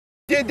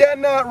Did that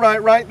knot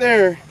right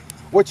there.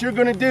 What you're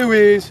gonna do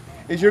is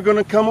you're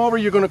gonna come over,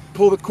 you're gonna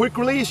pull the quick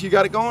release. You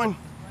got it going?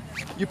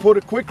 You pull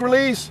the quick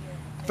release,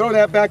 throw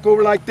that back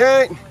over like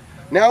that.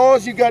 Now all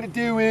you gotta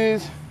do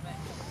is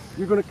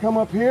you're gonna come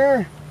up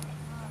here,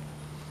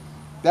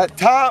 that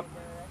top,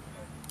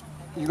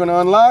 you're gonna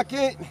unlock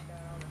it,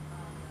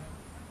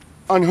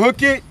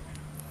 unhook it,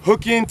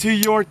 hook into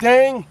your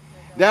thing.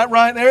 That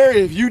right there,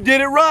 if you did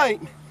it right,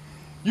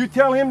 you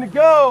tell him to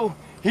go,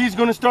 he's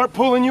gonna start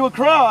pulling you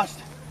across.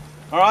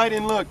 All right,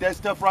 and look, that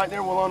stuff right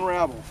there will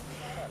unravel.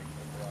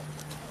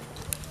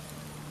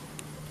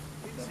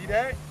 See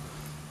that?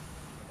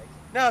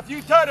 Now, if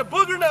you tied a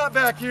booger knot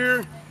back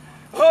here,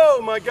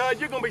 oh my God,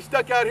 you're gonna be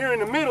stuck out here in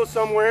the middle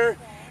somewhere,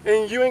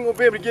 and you ain't gonna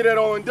be able to get it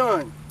all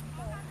undone.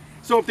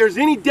 So if there's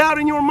any doubt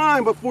in your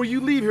mind before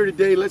you leave here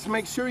today, let's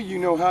make sure you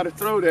know how to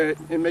throw that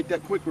and make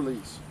that quick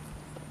release.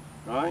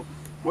 All right?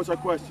 What's our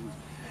questions?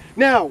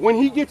 Now, when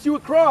he gets you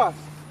across,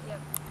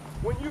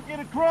 when you get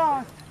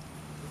across,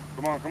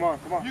 come on.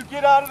 You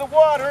get out of the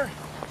water,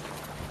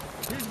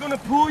 he's gonna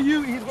pull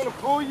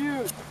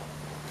you,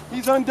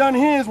 He's undone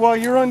his while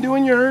you're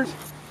undoing yours,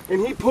 and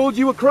he pulled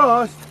you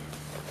across.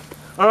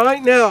 All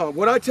right, now,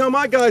 what I tell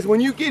my guys, when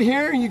you get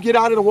here and you get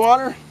out of the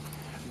water,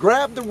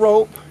 grab the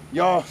rope.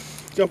 Y'all,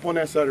 jump on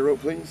that side of the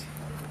rope, please.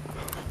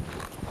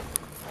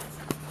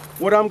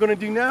 What I'm gonna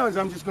do now is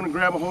I'm just gonna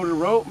grab a hold of the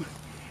rope,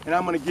 and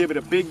I'm gonna give it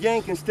a big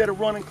yank instead of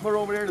running clear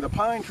over there to the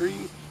pine tree.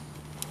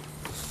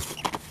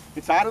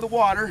 It's out of the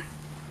water.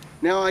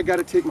 Now I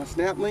gotta take my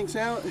snap links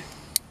out.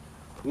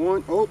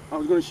 Oh, I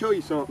was gonna show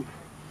you something.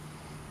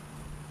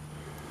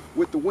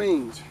 With the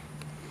wings.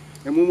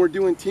 And when we're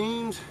doing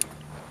teams,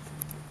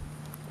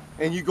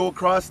 and you go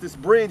across this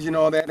bridge and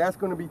all that, that's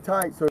gonna be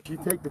tight. So if you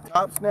take the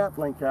top snap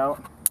link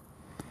out,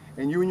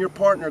 and you and your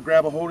partner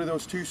grab a hold of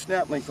those two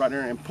snap links right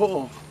there and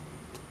pull,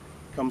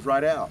 comes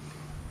right out.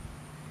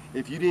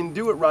 If you didn't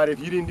do it right,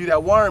 if you didn't do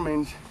that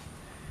wireman's,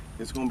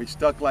 it's gonna be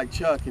stuck like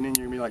Chuck, and then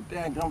you're gonna be like,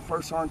 dang,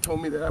 First Sergeant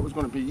told me that was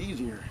gonna be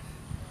easier.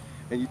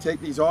 And you take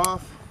these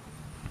off,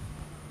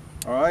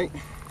 all right?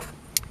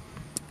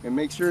 And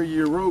make sure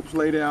your rope's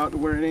laid out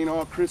where it ain't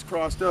all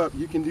crisscrossed up.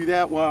 You can do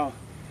that while,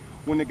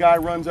 when the guy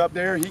runs up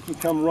there, he can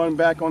come run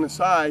back on the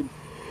side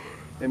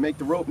and make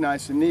the rope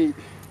nice and neat.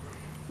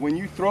 When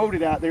you throwed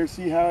it out there,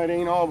 see how it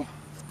ain't all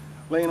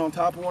laying on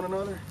top of one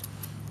another?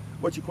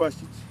 What's your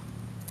questions?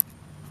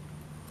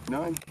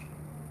 None?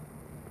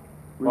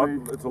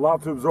 It's a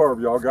lot to absorb,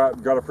 y'all. Got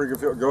a freaking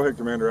feel. Go ahead,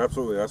 Commander.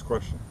 Absolutely. Ask a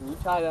question. Can you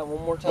tie that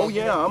one more time? Oh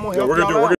yeah, I'm gonna help we're gonna y'all out.